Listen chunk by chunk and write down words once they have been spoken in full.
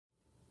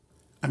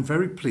I'm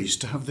very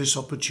pleased to have this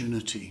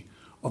opportunity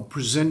of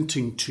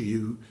presenting to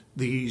you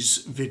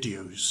these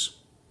videos.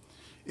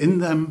 In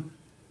them,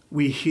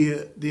 we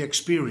hear the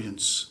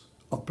experience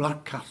of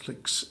Black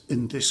Catholics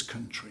in this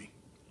country.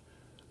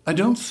 I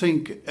don't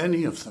think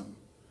any of them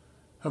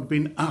have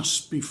been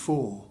asked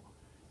before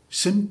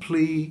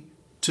simply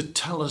to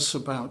tell us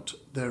about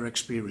their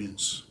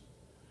experience.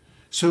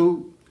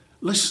 So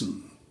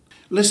listen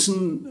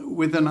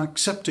with an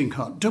accepting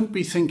heart. Don't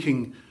be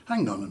thinking,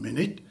 hang on a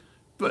minute,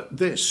 but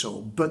this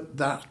or but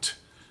that.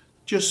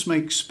 Just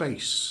make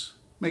space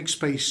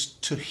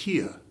to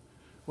hear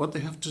what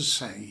they have to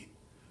say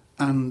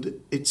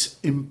and its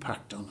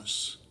impact on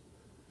us.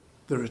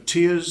 There are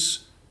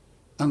tears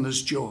and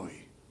there's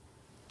joy.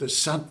 There's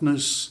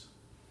sadness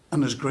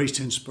and there's great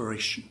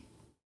inspiration.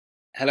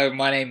 Hello,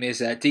 my name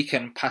is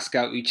Deacon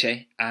Pascal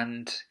Uche,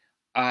 and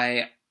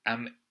I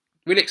am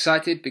really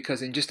excited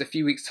because in just a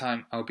few weeks'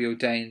 time I'll be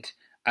ordained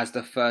as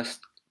the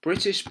first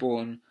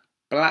British-born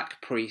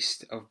black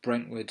priest of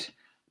Brentwood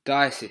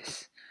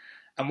Diocese.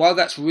 And while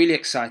that's really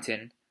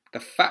exciting, the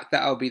fact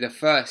that I'll be the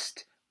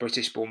first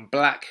British-born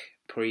black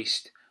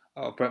priest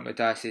of Brentwood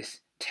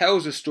Diocese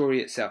tells the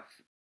story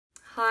itself.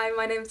 Hi,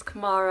 my name's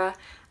Kamara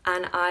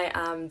and I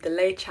am the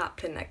lay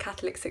chaplain at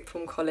Catholic Sixth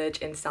Form College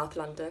in South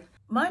London.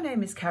 My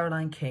name is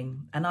Caroline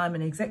King and I'm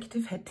an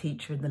executive head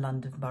teacher in the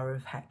London Borough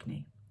of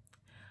Hackney.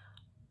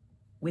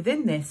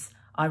 Within this,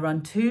 I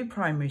run 2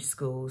 primary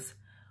schools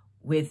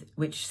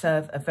which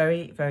serve a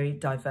very, very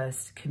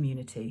diverse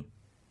community.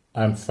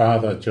 I'm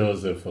Father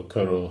Joseph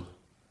Okoro,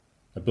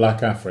 a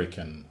black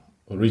African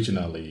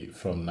originally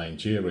from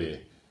Nigeria.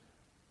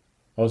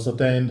 I was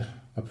ordained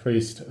a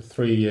priest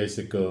 3 years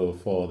ago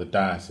for the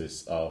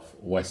Diocese of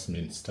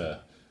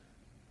Westminster,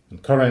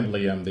 and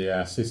currently I'm the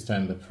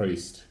assistant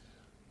priest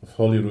of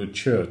Holyrood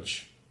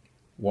Church,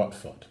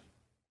 Watford.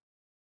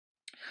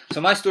 So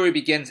my story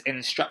begins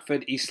in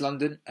Stratford, East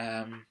London,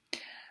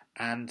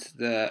 and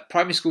the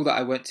primary school that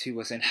I went to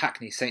was in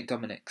Hackney, St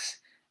Dominic's,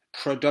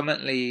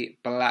 predominantly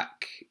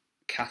black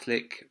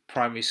Catholic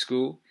primary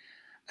school.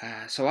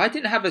 So I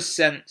didn't have a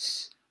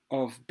sense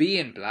of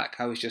being black.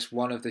 I was just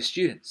one of the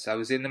students. I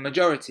was in the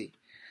majority.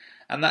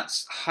 And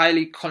that's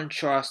highly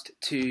contrast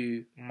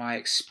to my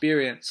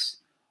experience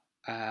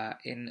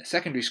in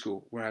secondary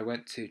school, where I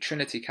went to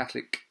Trinity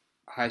Catholic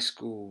High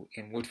School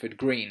in Woodford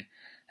Green.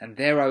 And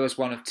there I was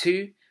one of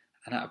 2,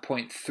 and at a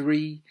point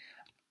 3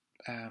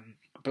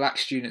 black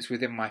students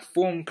within my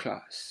form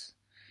class.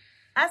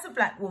 As a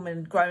black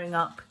woman growing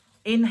up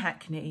in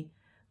Hackney,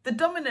 the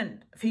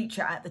dominant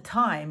feature at the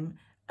time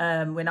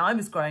when I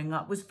was growing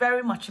up was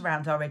very much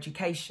around our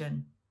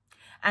education.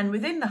 And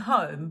within the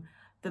home,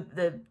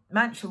 the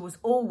mantra was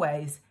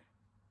always,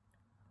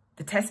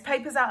 the test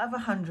papers out of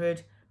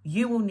 100,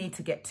 you will need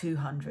to get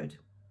 200.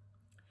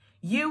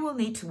 You will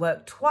need to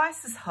work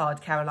twice as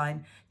hard,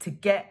 Caroline, to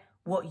get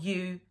what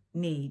you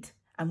need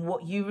and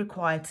what you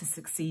require to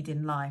succeed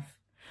in life.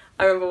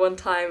 I remember one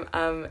time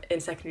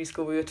in secondary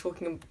school we were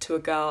talking to a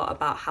girl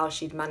about how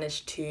she'd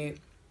managed to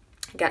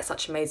get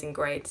such amazing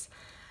grades,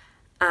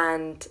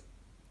 and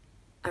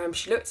I remember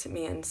she looked at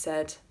me and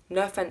said,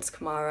 "No offence,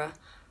 Kamara,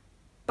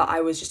 but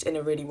I was just in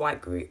a really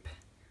white group."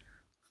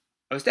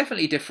 I was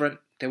definitely different.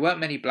 There weren't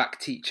many black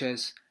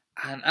teachers,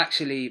 and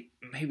actually,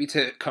 maybe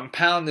to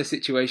compound the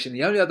situation,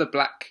 the only other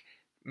black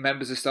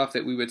members of staff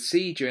that we would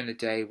see during the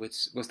day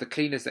was the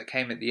cleaners that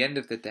came at the end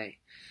of the day.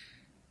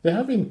 There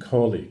have been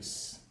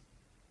colleagues,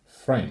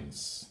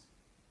 friends,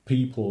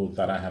 people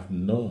that I have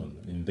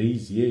known in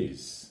these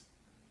years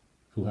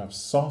who have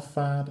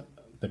suffered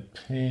the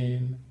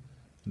pain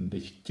and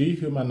the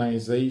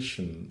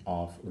dehumanization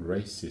of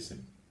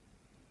racism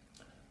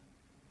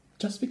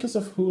just because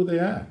of who they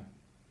are.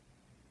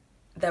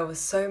 There were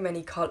so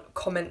many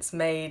comments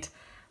made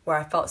where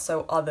I felt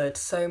so othered,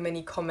 so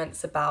many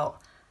comments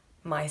about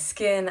my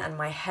skin and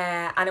my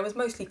hair, and it was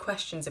mostly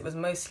questions, it was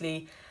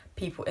mostly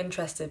people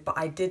interested, but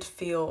I did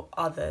feel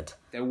othered.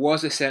 There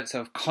was a sense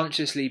of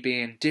consciously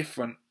being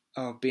different,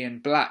 of being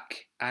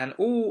black, and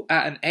all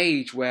at an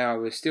age where I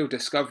was still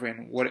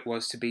discovering what it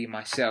was to be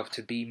myself,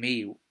 to be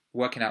me,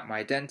 working out my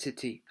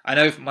identity. I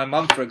know my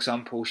mum, for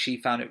example, she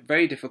found it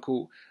very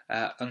difficult.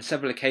 On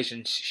several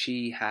occasions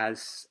she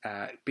has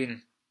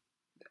been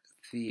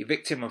the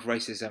victim of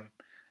racism.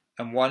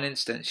 In one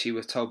instance she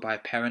was told by a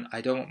parent,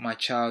 "I don't want my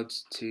child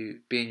to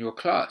be in your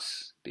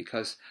class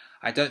because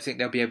I don't think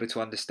they'll be able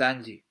to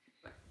understand you."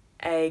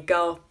 A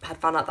girl had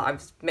found out that I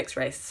was mixed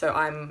race, so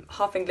I'm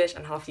half English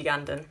and half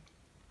Ugandan.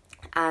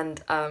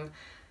 And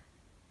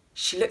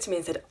she looked at me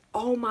and said,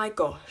 "Oh my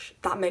gosh,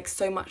 that makes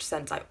so much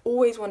sense. I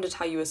always wondered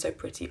how you were so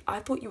pretty. I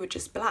thought you were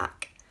just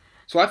black."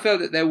 So I felt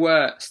that there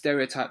were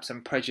stereotypes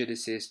and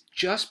prejudices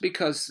just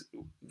because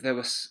there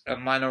was a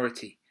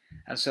minority.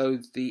 And so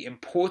the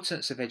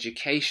importance of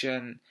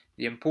education,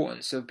 the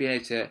importance of being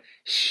able to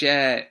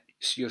share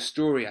your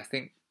story, I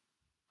think,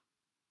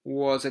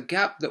 was a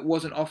gap that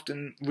wasn't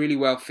often really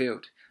well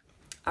filled.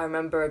 I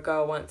remember a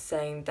girl once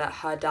saying that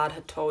her dad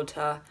had told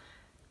her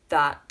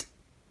that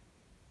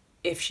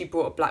if she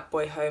brought a black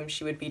boy home,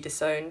 she would be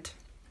disowned.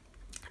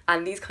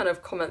 And these kind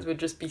of comments would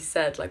just be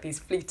said, like these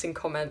fleeting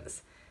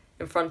comments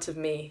in front of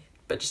me,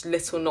 but just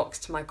little knocks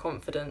to my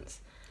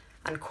confidence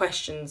and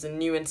questions and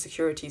new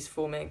insecurities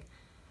forming.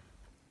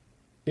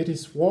 It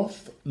is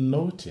worth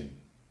noting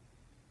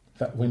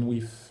that when we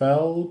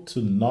fail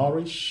to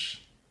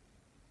nourish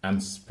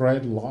and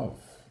spread love,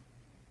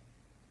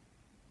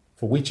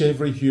 for which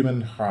every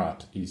human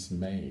heart is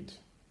made,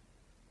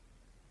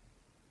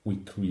 we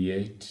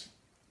create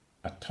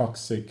a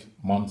toxic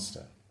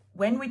monster.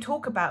 When we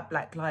talk about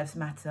Black Lives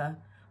Matter,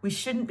 we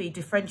shouldn't be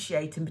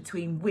differentiating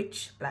between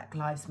which Black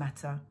Lives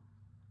Matter.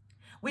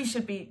 We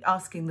should be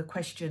asking the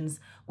questions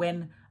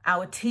when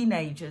our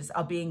teenagers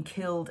are being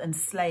killed and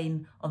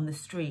slain on the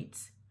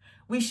streets.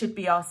 We should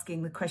be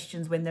asking the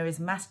questions when there is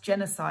mass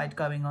genocide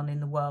going on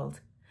in the world.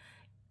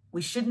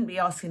 We shouldn't be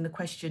asking the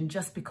question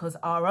just because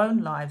our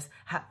own lives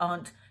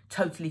aren't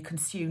totally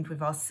consumed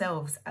with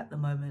ourselves at the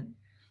moment.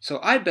 So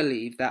I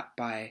believe that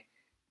by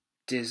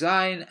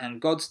design and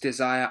God's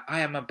desire,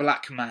 I am a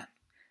black man.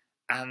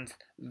 And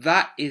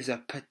that is a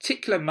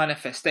particular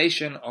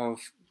manifestation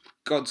of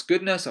God's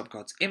goodness, of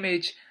God's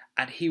image,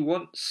 and he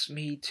wants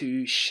me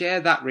to share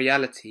that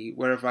reality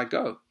wherever I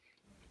go.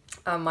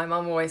 My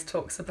mum always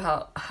talks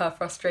about her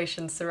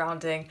frustrations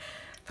surrounding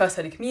First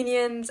Holy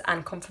Communions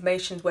and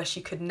confirmations where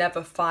she could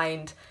never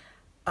find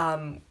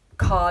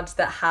cards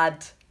that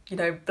had,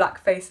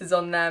 black faces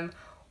on them,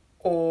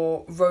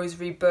 or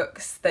rosary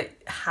books that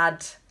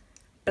had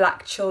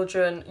black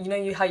children.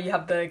 How you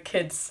have the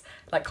kids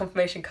like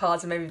confirmation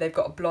cards and maybe they've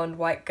got a blonde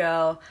white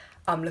girl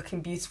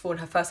looking beautiful in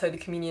her First Holy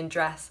Communion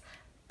dress,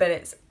 but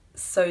it's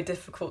so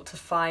difficult to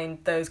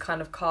find those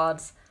kind of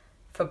cards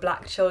for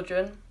black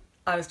children.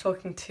 I was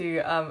talking to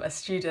a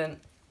student,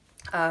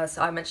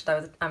 so I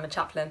mentioned I'm a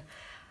chaplain,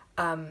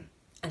 and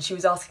she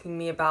was asking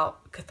me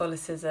about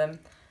Catholicism,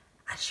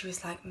 and she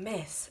was like,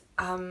 "Miss,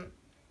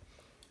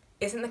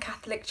 isn't the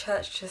Catholic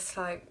Church just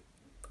like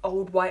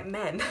old white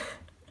men?"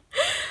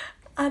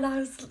 And I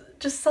was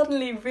just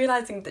suddenly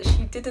realising that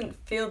she didn't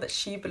feel that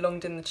she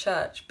belonged in the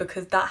church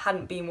because that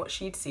hadn't been what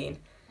she'd seen.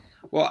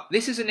 Well,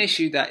 this is an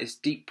issue that is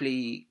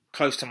deeply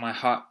close to my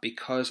heart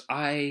because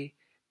I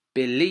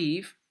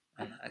believe,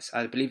 and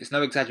I believe it's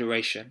no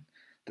exaggeration,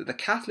 that the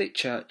Catholic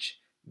Church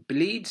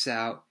bleeds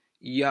out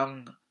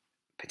young,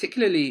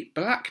 particularly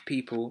black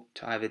people,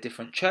 to either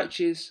different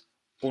churches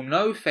or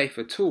no faith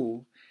at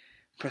all,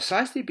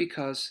 precisely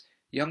because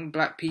young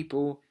black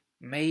people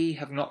may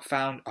have not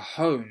found a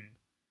home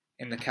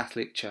in the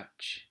Catholic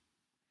Church.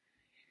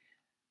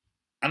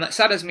 And that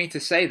saddens me to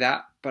say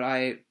that, but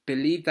I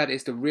believe that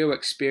is the real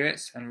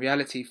experience and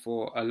reality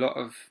for a lot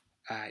of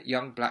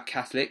young black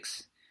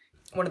Catholics.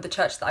 One of the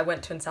churches that I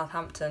went to in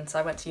Southampton, so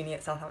I went to uni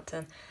at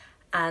Southampton,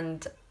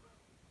 and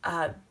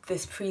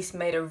this priest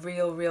made a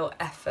real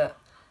effort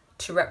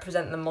to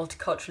represent the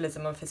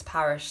multiculturalism of his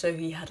parish. So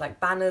he had like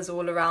banners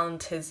all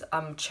around his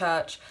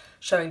church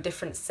showing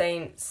different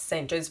saints,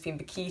 Saint Josephine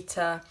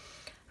Bakhita,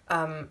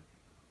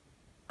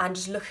 and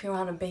just looking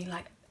around and being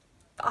like,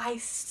 I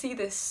see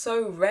this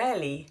so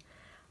rarely.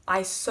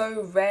 I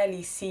so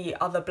rarely see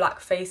other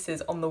black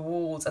faces on the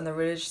walls and the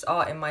religious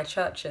art in my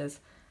churches.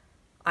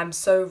 I'm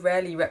so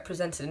rarely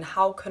represented, and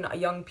how can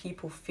young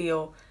people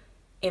feel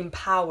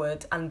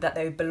empowered and that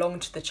they belong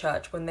to the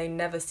church when they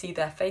never see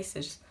their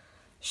faces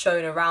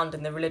shown around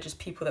in the religious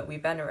people that we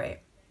venerate?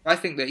 I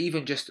think that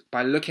even just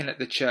by looking at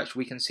the church,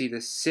 we can see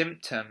the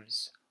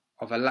symptoms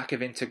of a lack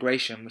of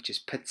integration, which is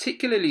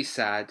particularly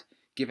sad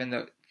given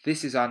that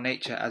this is our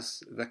nature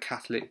as the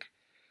Catholic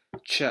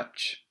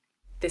Church.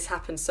 This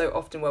happens so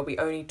often where we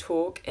only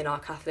talk in our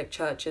Catholic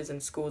churches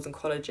and schools and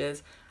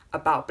colleges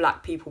about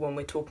black people when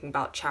we're talking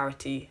about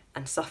charity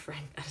and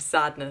suffering and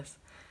sadness.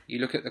 You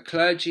look at the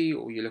clergy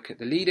or you look at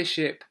the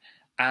leadership,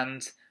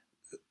 and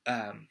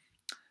the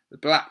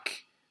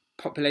black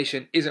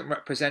population isn't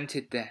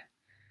represented there.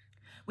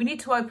 We need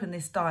to open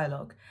this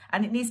dialogue,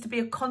 and it needs to be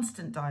a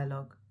constant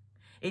dialogue.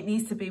 It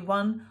needs to be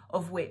one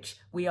of which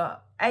we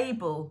are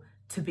able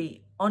to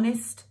be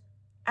honest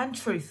and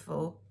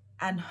truthful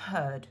and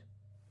heard.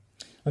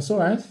 And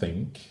so I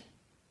think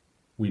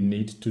we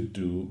need to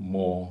do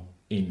more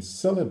in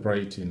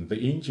celebrating the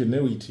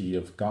ingenuity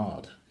of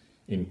God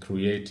in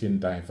creating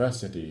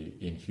diversity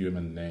in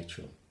human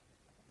nature.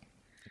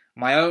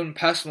 My own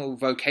personal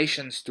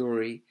vocation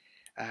story,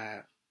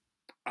 I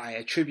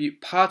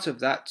attribute part of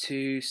that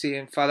to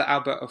seeing Father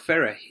Albert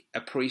Ofere,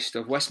 a priest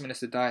of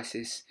Westminster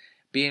Diocese,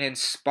 being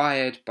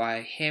inspired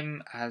by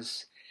him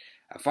as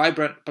a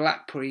vibrant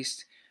black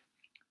priest,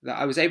 that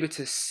I was able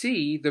to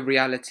see the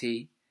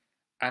reality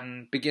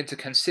and begin to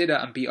consider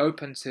and be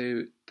open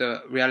to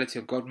the reality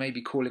of God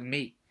maybe calling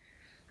me.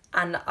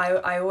 And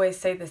I always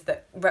say this,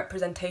 that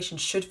representation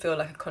should feel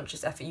like a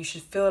conscious effort. You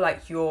should feel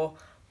like you're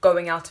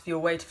going out of your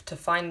way to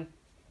find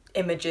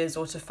images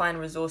or to find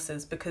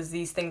resources, because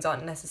these things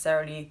aren't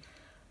necessarily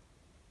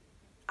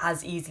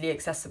as easily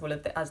accessible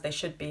as they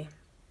should be.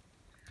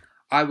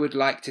 I would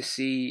like to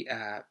see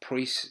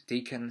priests,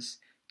 deacons,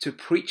 to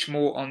preach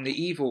more on the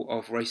evil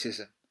of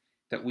racism,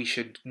 that we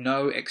should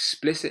know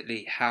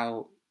explicitly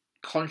how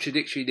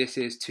contradictory this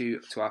is to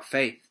our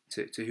faith.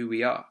 to who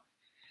we are.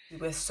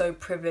 We're so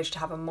privileged to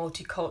have a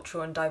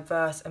multicultural and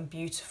diverse and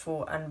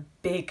beautiful and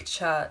big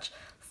church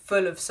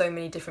full of so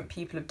many different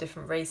people of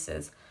different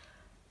races.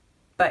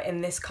 But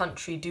in this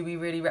country, do we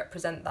really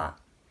represent that?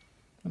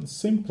 And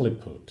simply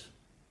put,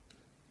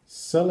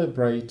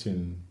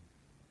 celebrating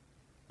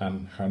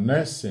and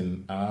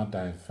harnessing our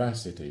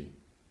diversity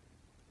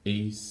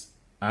is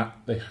at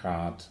the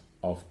heart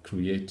of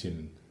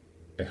creating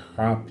a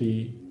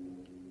happy,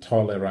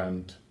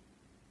 tolerant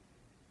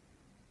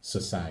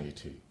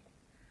society.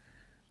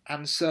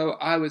 And so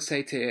I would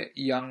say to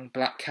young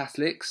black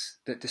Catholics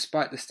that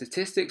despite the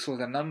statistics or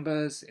the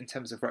numbers in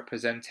terms of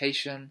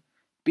representation,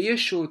 be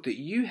assured that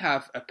you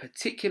have a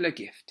particular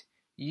gift.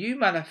 You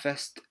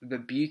manifest the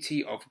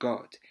beauty of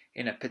God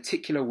in a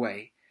particular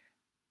way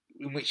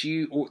in which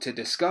you ought to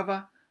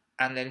discover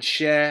and then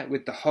share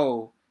with the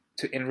whole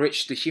to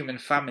enrich the human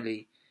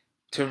family,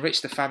 to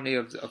enrich the family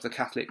of the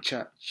Catholic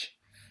Church.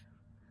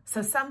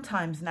 So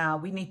sometimes now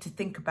we need to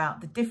think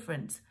about the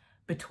difference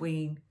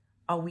between,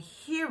 are we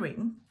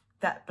hearing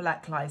that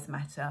Black Lives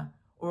Matter,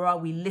 or are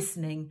we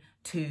listening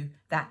to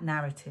that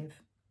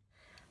narrative?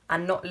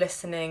 And not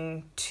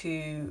listening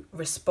to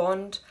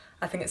respond.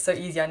 I think it's so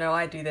easy, I know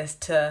I do this,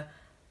 to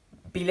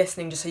be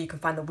listening just so you can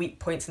find the weak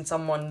points in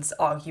someone's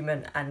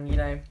argument and, you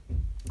know,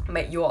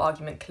 make your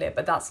argument clear.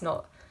 But that's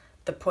not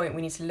the point.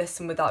 We need to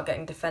listen without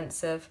getting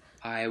defensive.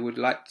 I would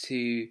like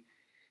to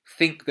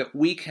think that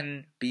we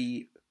can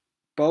be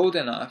bold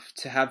enough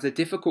to have the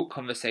difficult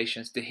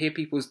conversations, to hear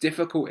people's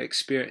difficult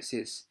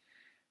experiences,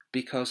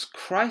 because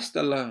Christ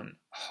alone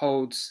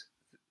holds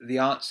the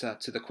answer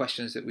to the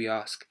questions that we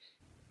ask.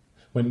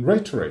 When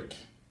rhetoric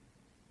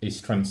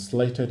is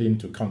translated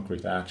into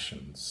concrete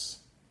actions,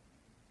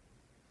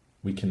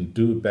 we can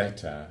do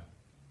better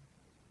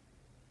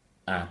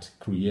at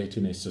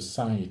creating a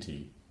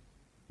society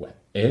where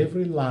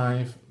every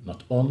life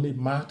not only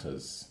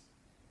matters,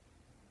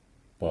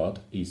 but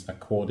is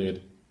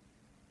accorded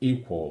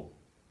equal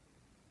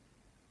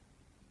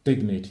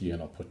dignity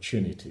and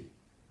opportunity.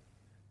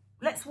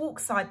 Let's walk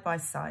side by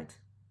side.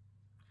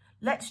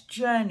 Let's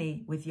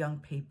journey with young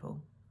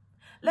people.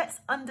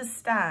 Let's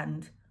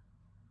understand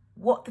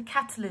what the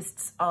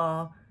catalysts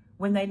are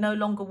when they no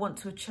longer want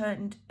to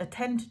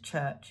attend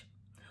church,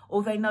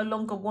 or they no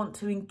longer want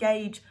to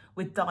engage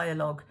with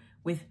dialogue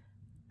with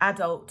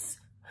adults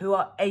who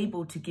are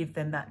able to give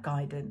them that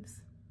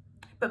guidance.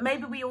 But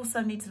maybe we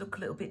also need to look a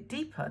little bit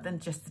deeper than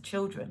just the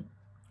children.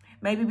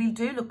 Maybe we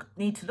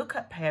need to look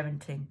at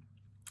parenting.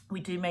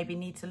 We do maybe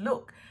need to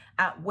look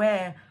at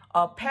where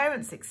our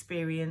parents'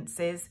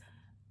 experiences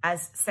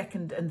as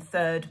second and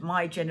third,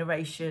 my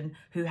generation,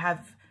 who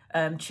have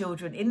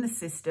children in the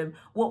system,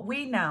 what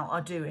we now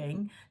are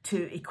doing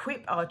to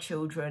equip our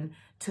children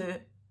to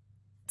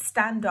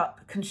stand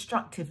up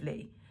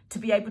constructively, to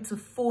be able to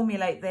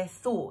formulate their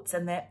thoughts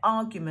and their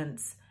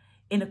arguments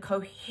in a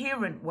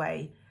coherent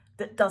way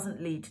that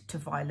doesn't lead to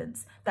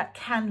violence, that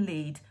can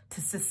lead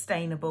to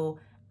sustainable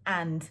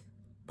and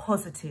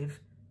positive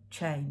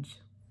change.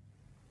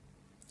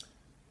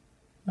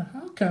 Now,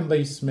 how can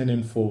this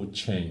meaningful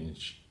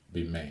change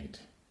be made?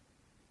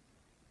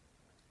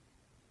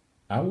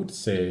 I would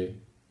say,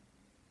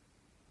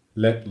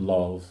 let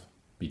love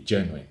be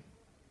genuine.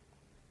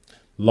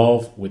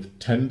 Love with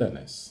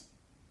tenderness.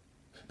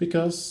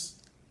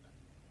 Because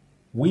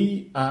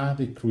we are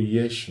the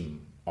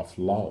creation of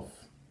love.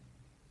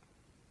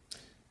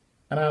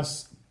 And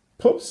as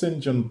Pope St.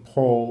 John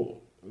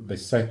Paul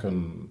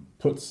II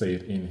puts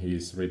it in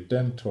his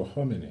Redemptor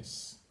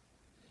Hominis,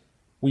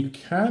 we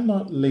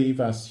cannot live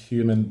as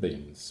human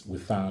beings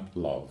without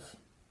love.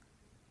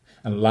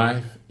 And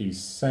life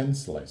is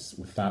senseless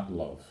without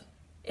love.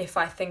 If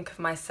I think of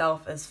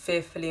myself as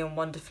fearfully and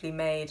wonderfully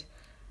made,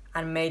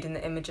 and made in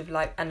the image of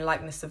and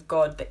likeness of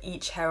God, that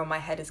each hair on my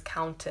head is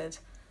counted,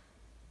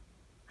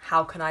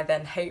 how can I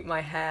then hate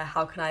my hair?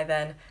 How can I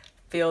then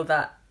feel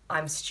that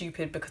I'm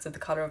stupid because of the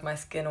colour of my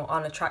skin, or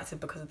unattractive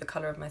because of the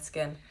colour of my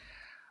skin?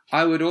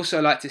 I would also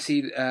like to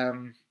see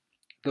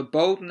the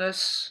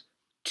boldness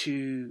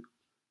to,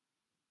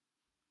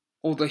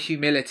 or the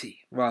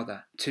humility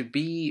rather, to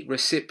be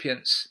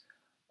recipients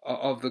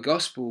of the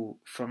gospel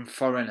from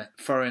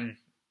foreign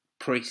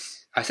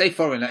priests. I say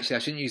foreign, actually, I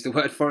shouldn't use the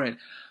word foreign.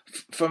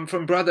 From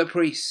brother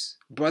priests,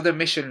 brother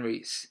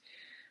missionaries.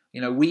 You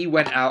know, we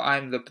went out,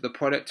 I'm the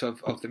product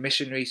of the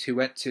missionaries who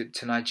went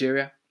to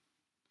Nigeria,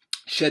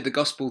 shared the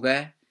gospel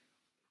there.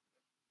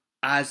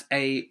 As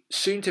a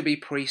soon-to-be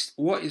priest,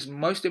 what is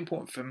most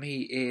important for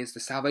me is the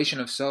salvation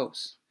of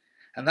souls.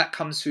 And that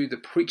comes through the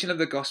preaching of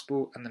the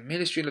gospel and the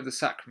ministry of the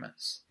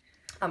sacraments.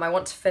 I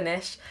want to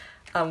finish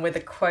with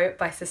a quote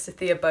by Sister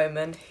Thea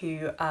Bowman,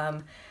 who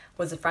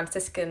was a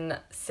Franciscan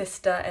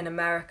sister in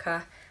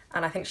America,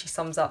 and I think she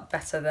sums up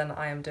better than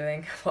I am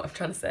doing what I'm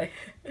trying to say.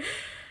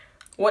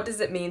 What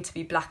does it mean to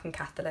be Black and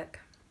Catholic?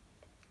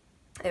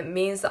 It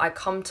means that I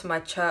come to my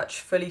church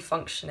fully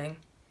functioning.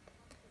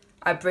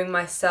 I bring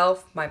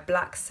myself, my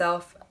Black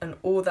self, and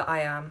all that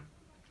I am,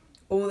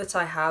 all that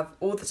I have,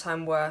 all that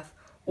I'm worth,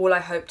 all I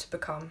hope to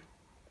become.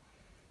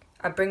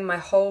 I bring my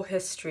whole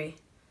history,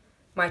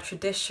 my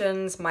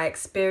traditions, my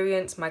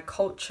experience, my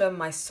culture,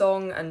 my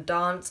song and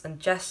dance and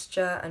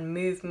gesture and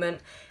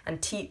movement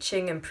and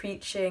teaching and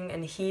preaching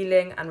and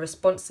healing and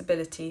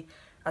responsibility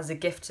as a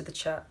gift to the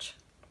church.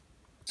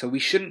 So we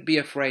shouldn't be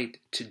afraid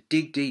to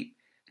dig deep,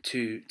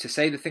 to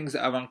say the things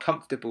that are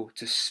uncomfortable,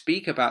 to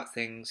speak about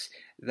things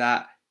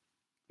that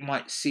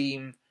might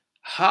seem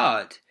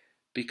hard,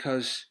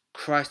 because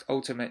Christ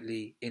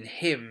ultimately in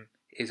him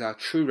is our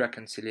true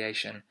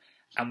reconciliation,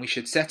 and we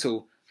should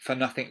settle for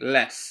nothing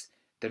less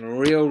than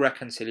real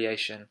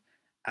reconciliation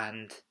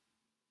and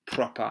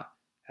proper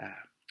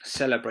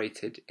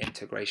celebrated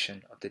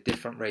integration of the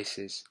different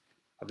races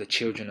of the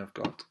children of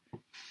God.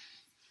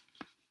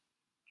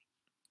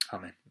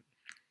 Amen.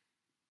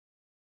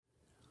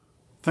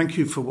 Thank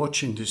you for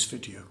watching this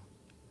video.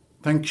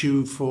 Thank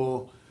you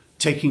for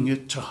taking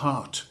it to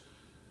heart,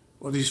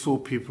 what these four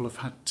people have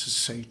had to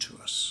say to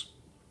us.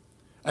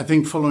 I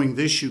think following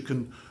this, you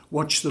can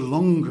watch the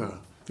longer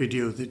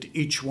video that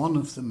each one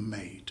of them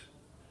made,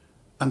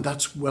 and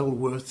that's well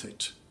worth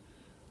it.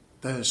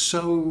 They're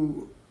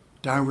so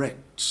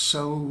direct,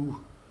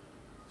 so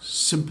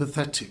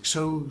sympathetic,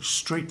 so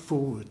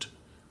straightforward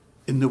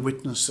in the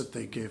witness that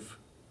they give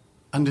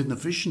and in the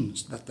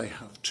visions that they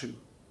have too.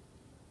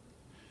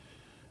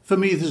 For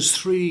me, there's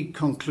three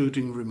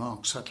concluding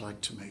remarks I'd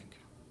like to make.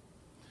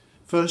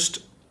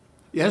 First,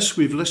 yes,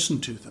 we've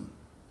listened to them,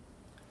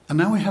 and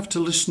now we have to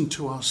listen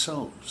to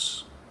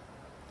ourselves.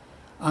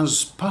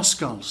 As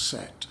Pascal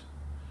said,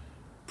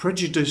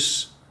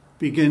 prejudice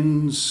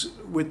begins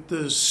with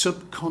the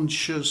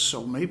subconscious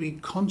or maybe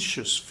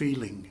conscious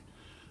feeling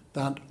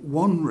that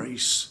one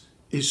race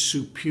is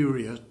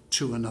superior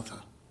to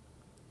another.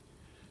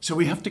 So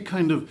we have to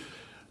kind of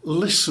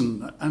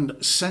listen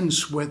and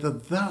sense whether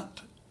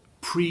that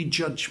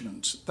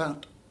prejudgment,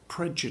 that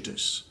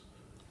prejudice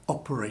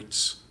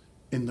operates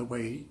in the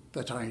way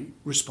that I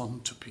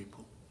respond to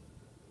people.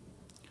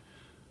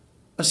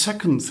 A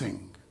second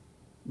thing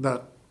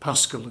that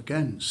Pascal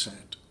again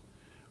said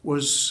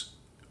was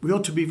we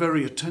ought to be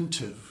very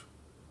attentive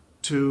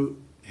to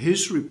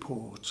his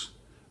report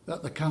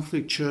that the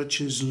Catholic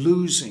Church is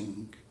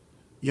losing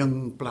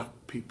young black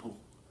people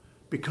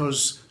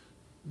because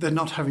they're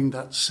not having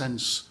that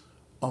sense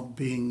of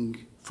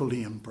being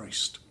fully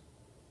embraced.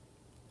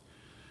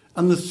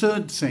 And the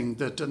third thing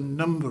that a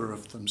number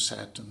of them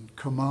said, and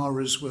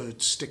Kumara's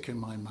words stick in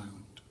my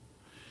mind,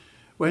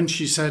 when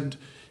she said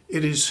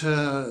it is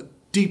her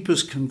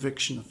deepest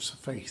conviction of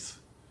faith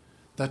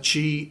that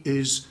she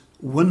is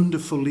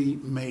wonderfully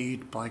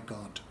made by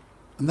God.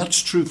 And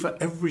that's true for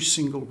every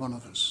single one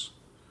of us.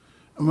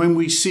 And when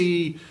we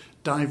see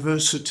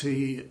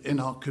diversity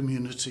in our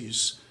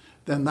communities,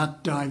 then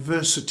that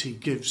diversity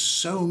gives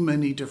so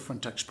many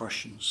different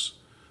expressions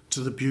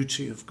to the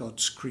beauty of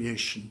God's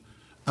creation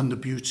and the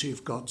beauty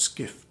of God's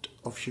gift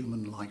of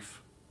human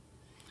life.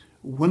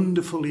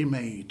 Wonderfully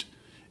made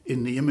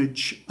in the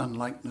image and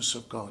likeness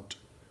of God.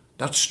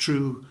 That's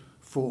true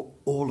for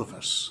all of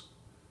us.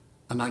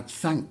 And I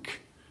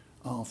thank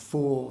our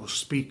four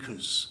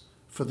speakers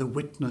for the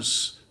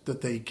witness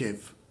that they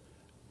give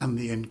and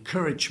the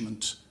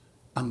encouragement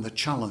and the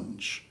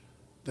challenge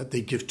that they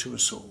give to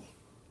us all.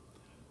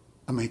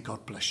 And may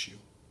God bless you.